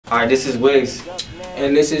Alright, this is WIGs.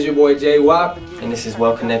 And this is your boy Jay.Wop. And this is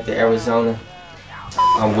Well Connected Arizona.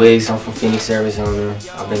 I'm WIGs, I'm from Phoenix, Arizona.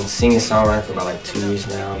 I've been singing songwriting for about like 2 years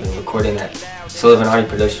now. I've been recording at Sullivan Audio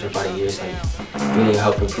Production for about a year, so really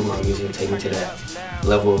help improve my music, take me to that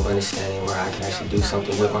level of understanding where I can actually do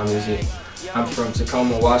something with my music. I'm from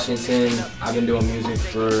Tacoma, Washington. I've been doing music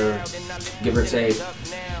for, give or take,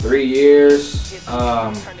 3 years.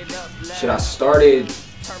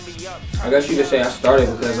 I guess you could say I started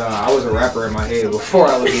because I was a rapper in my head before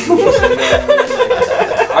I was even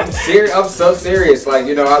I'm serious. I'm so serious. Like,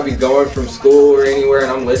 you know, I'll be going from school or anywhere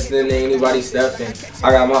and I'm listening to anybody's stuff and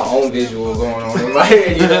I got my own visual going on in my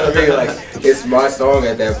head. You know what I mean? Like, it's my song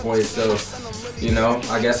at that point. So, you know,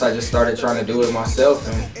 I guess I just started trying to do it myself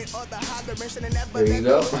and there you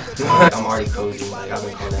go. I'm already cozy. Like, I've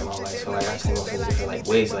been calling that my life. So like, I sing all sorts of different like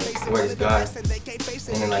WIGs, like the word is God.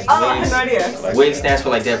 And then like WIGs, WIG stands for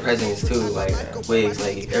like dead presidents too. Like WIGs,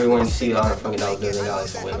 like everyone you see on the fucking dollar bill, they got like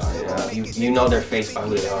some WIG on it. You know their face by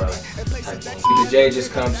who they are. Like, type thing. The J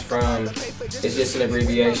just comes from, it's just an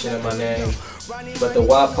abbreviation of my name. But the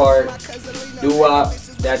WOP part, Jay.Wop,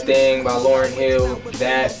 that thing by Lauryn Hill,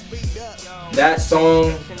 that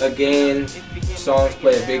song, again, songs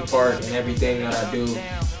play a big part in everything that I do.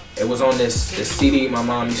 It was on this CD my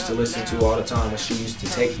mom used to listen to all the time when she used to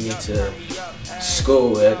take me to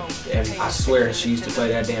school. And I swear she used to play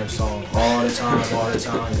that damn song all the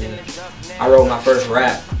time. And I wrote my first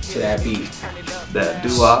rap to that beat. That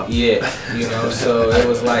Jay.Wop? Yeah, you know, so it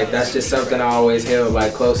was like, that's just something I always held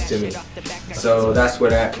like close to me. So that's where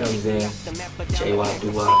that comes in. Jay.Wop,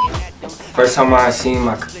 Jay.Wop. First time I seen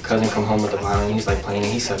my cousin come home with the violin, he's like playing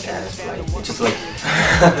it, he sucked ass. Like, it's just like,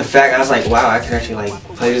 the fact, I was like, wow, I could actually like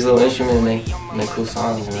play this little instrument and make cool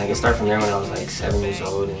songs. And like, it started from there when I was like 7 years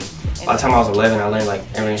old. And by the time I was 11, I learned like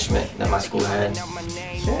every instrument that my school had.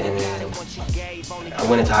 And then I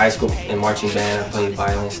went into high school in marching band, I played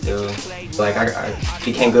violin still. Like, I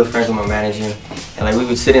became good friends with my manager. And like, we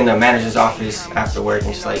would sit in the manager's office after work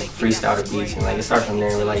and just like freestyle the beats. And like, it started from there.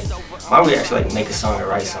 And we're like, why don't we actually like make a song or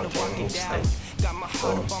write something? And just like,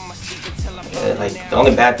 boom. Like, the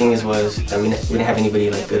only bad thing was that we didn't have anybody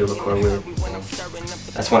like good to record with. And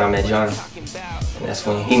that's when I met John. And that's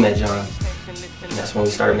when he met John. And that's when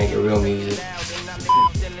we started making real music.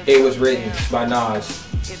 It was written by Nas,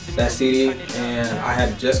 that CD, and I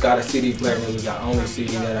had just got a CD player and it was the only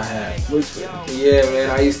CD that I had. Yeah, man,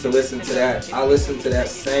 I used to listen to that. I listened to that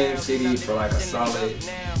same CD for like a solid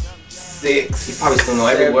 6. You probably still know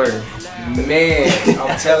every word. Man,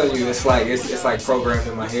 I'm telling you, it's like programmed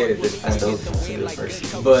in my head at this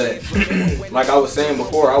point. But like I was saying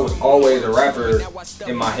before, I was always a rapper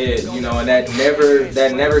in my head, you know, and that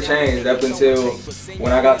never changed up until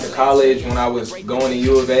when I got to college. When I was going to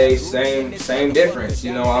U of A, same difference.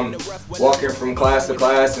 You know, I'm walking from class to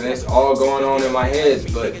class, and it's all going on in my head.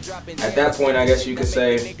 But at that point, I guess you could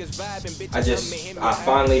say, I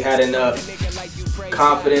finally had enough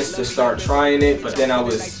confidence to start trying it. But then I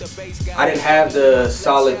didn't have the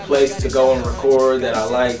solid place to go and record that I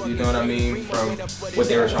liked, you know what I mean? From what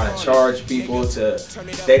they were trying to charge people to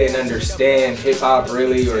they didn't understand hip hop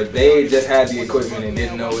really, or they just had the equipment and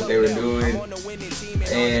didn't know what they were doing.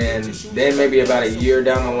 And then maybe about a year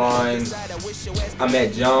down the line, I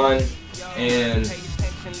met John and,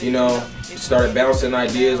 you know, started bouncing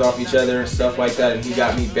ideas off each other and stuff like that, and he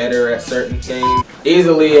got me better at certain things.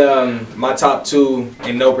 Easily, my top 2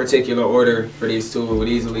 in no particular order for these 2 would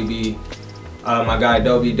easily be my guy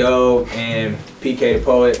Dobie Doe and PK the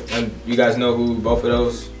Poet. And you guys know who both of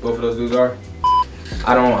those dudes are?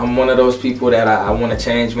 I'm one of those people that I want to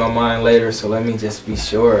change my mind later, so let me just be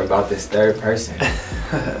sure about this third person.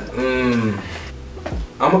 I'm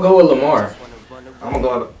gonna go with Lamar. I'm gonna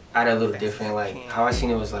go at it a little different. Like, how I seen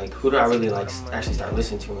it was like, who do I really like actually start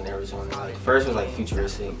listening to in Arizona? Like, first was like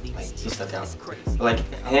Futuristic, like he stuck out. But like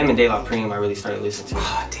him and De La Prime, I really started listening to.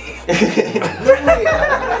 Oh damn!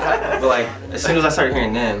 But like, as soon as I started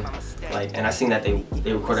hearing them, like, and I seen that they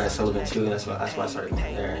recorded at Sullivan too, and that's why I started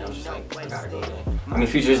going there. And I was just like, I gotta do it. I mean,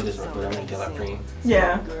 Futuristic is different, but I mean De La Prime.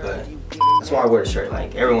 Yeah. But that's why I wear the shirt.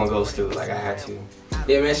 Like, everyone goes through. Like, I had to.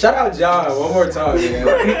 Yeah, man, shout out John one more time, man.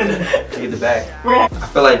 Get the back. I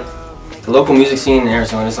feel like the local music scene in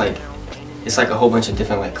Arizona is like, it's like a whole bunch of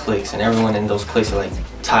different like cliques, and everyone in those cliques are like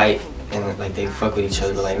tight and like they fuck with each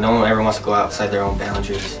other, but like no one ever wants to go outside their own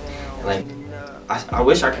boundaries. And like, I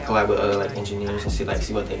wish I could collab with other like engineers and see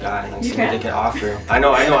what they got and like, see what they can offer. I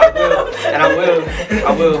know, I will, and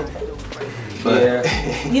I will. But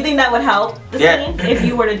yeah. You think that would help the scene if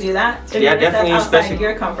you were to do that? If yeah, definitely, especially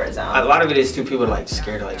your comfort zone. A lot of it is too, people are like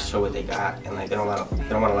scared to like show what they got, and like they don't want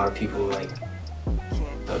a lot of people like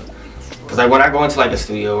Cause like when I go into like a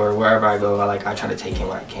studio or wherever I go, I try to take in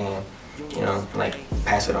what I can, you know, like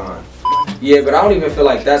pass it on. Yeah, but I don't even feel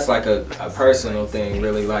like that's like a personal thing,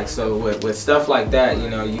 really. Like, so with stuff like that, you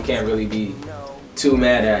know, you can't really be too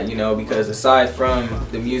mad at, you know, because aside from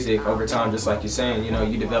the music, over time, just like you're saying, you know,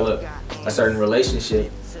 you develop a certain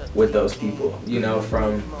relationship with those people, you know,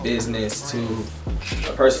 from business to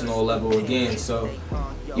a personal level again. So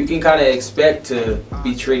you can kind of expect to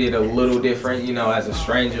be treated a little different, you know, as a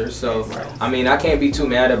stranger. So, I mean, I can't be too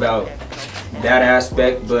mad about that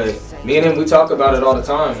aspect, but me and him, we talk about it all the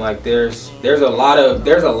time. Like, there's a lot of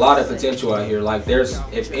potential out here. Like,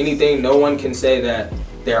 if anything, no one can say that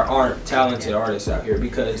there aren't talented artists out here,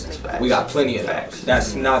 because we got plenty of that.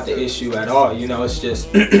 That's not the issue at all, you know. It's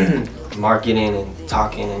just marketing and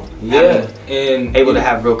talking and and able to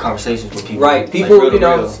have real conversations with people. Right, people, like, you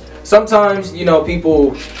know, sometimes, you know,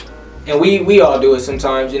 people, and we all do it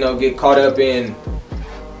sometimes, you know, get caught up in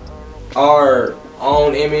our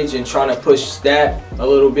own image and trying to push that a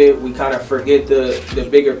little bit. We kind of forget the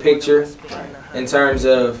bigger picture in terms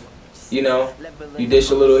of, you know, you dish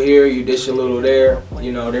a little here, you dish a little there,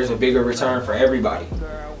 you know, there's a bigger return for everybody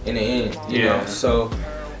in the end, you know. So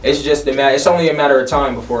it's just it's only a matter of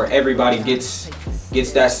time before everybody gets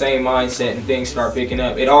that same mindset and things start picking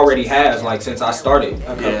up. It already has, like, since I started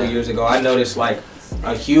a couple years ago. I noticed like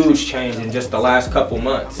a huge change in just the last couple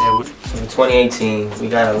months. Yeah, so in 2018, we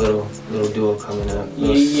got a little duo coming up.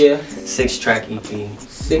 Yeah. 6-track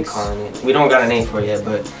EP. Calling it. We don't got a name for it yet,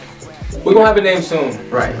 but we're gonna have a name soon.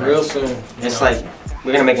 Right. Real soon. It's like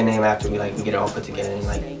we're gonna make a name after we get it all put together. And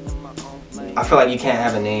like, I feel like you can't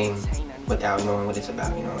have a name without knowing what it's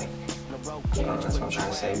about. You know, like, that's what I'm trying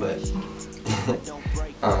to say. But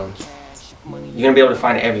you're gonna be able to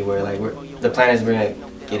find it everywhere. Like, the plan is we're gonna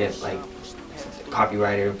get it like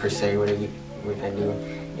copyrighted per se, whatever we're gonna do,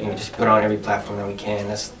 and just put it on every platform that we can.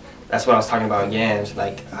 That's what I was talking about again. It's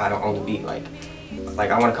like, I don't own the beat. Like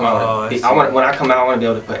I want to come out with when I come out, I want to be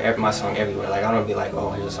able to put my song everywhere. Like, I don't be like,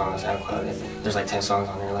 oh, here's a song on SoundCloud and there's like 10 songs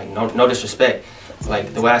on there. Like, no disrespect.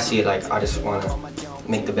 Like, the way I see it, like, I just want to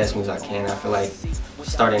make the best moves I can. I feel like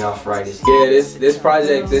starting off right is this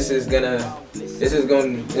project. This is gonna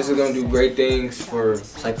do great things for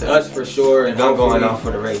like us for sure. And going off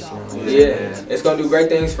for the race. You know? Yeah, it's gonna do great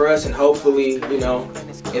things for us, and hopefully, you know,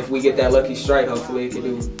 if we get that lucky strike, hopefully it can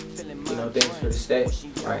do, you know, things for the state.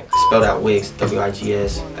 Right. Spelled out WIGS,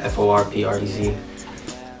 WIGS, FORPREZ.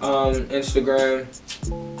 Instagram,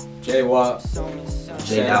 Jay.Wop.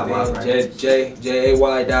 Jay.Wop, right?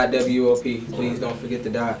 Jay.Wop. Please don't forget the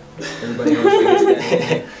dot. Everybody else forgets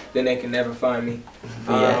that. Then they can never find me.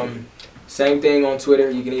 Same thing on Twitter.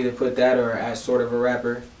 You can either put that or at sort of a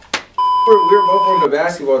rapper. We're both on the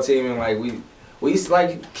basketball team, and like he's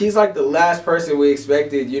like the last person we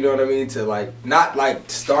expected, you know what I mean, to like not like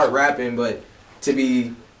start rapping, but to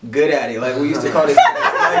be good at it. Like, we used to call this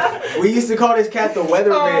cat the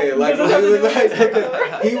weatherman.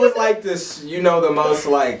 He was like this, you know, the most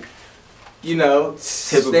like, you know,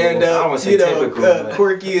 typical, stand up, you know,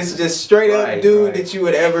 quirkiest, just straight up dude that you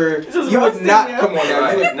would ever. You would not come on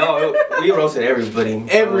now. No, we roasted everybody.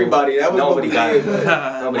 Everybody. That was nobody got it.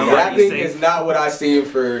 Rapping is not what I see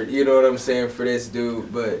for, you know what I'm saying, for this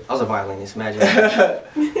dude. But I was a violinist. Imagine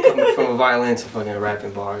coming from a violin to fucking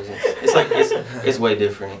rapping bars. It's like it's way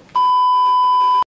different.